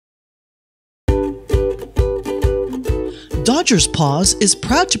Dodger's Paws is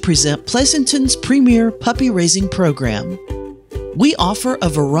proud to present Pleasanton's premier puppy raising program. We offer a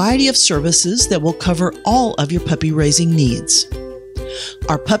variety of services that will cover all of your puppy raising needs.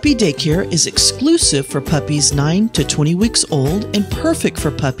 Our puppy daycare is exclusive for puppies 9 to 20 weeks old and perfect for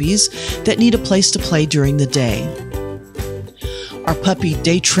puppies that need a place to play during the day. Our puppy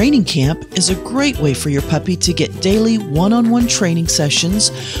day training camp is a great way for your puppy to get daily one-on-one training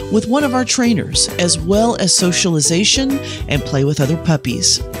sessions with one of our trainers, as well as socialization and play with other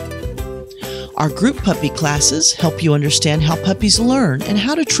puppies. Our group puppy classes help you understand how puppies learn and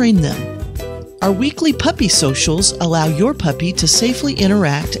how to train them. Our weekly puppy socials allow your puppy to safely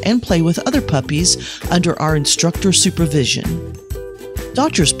interact and play with other puppies under our instructor supervision.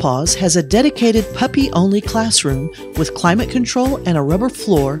 Dodger's Paws has a dedicated puppy-only classroom with climate control and a rubber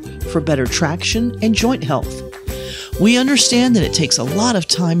floor for better traction and joint health. We understand that it takes a lot of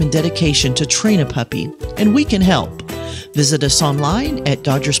time and dedication to train a puppy, and we can help. Visit us online at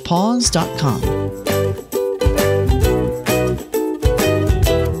dodgerspaws.com.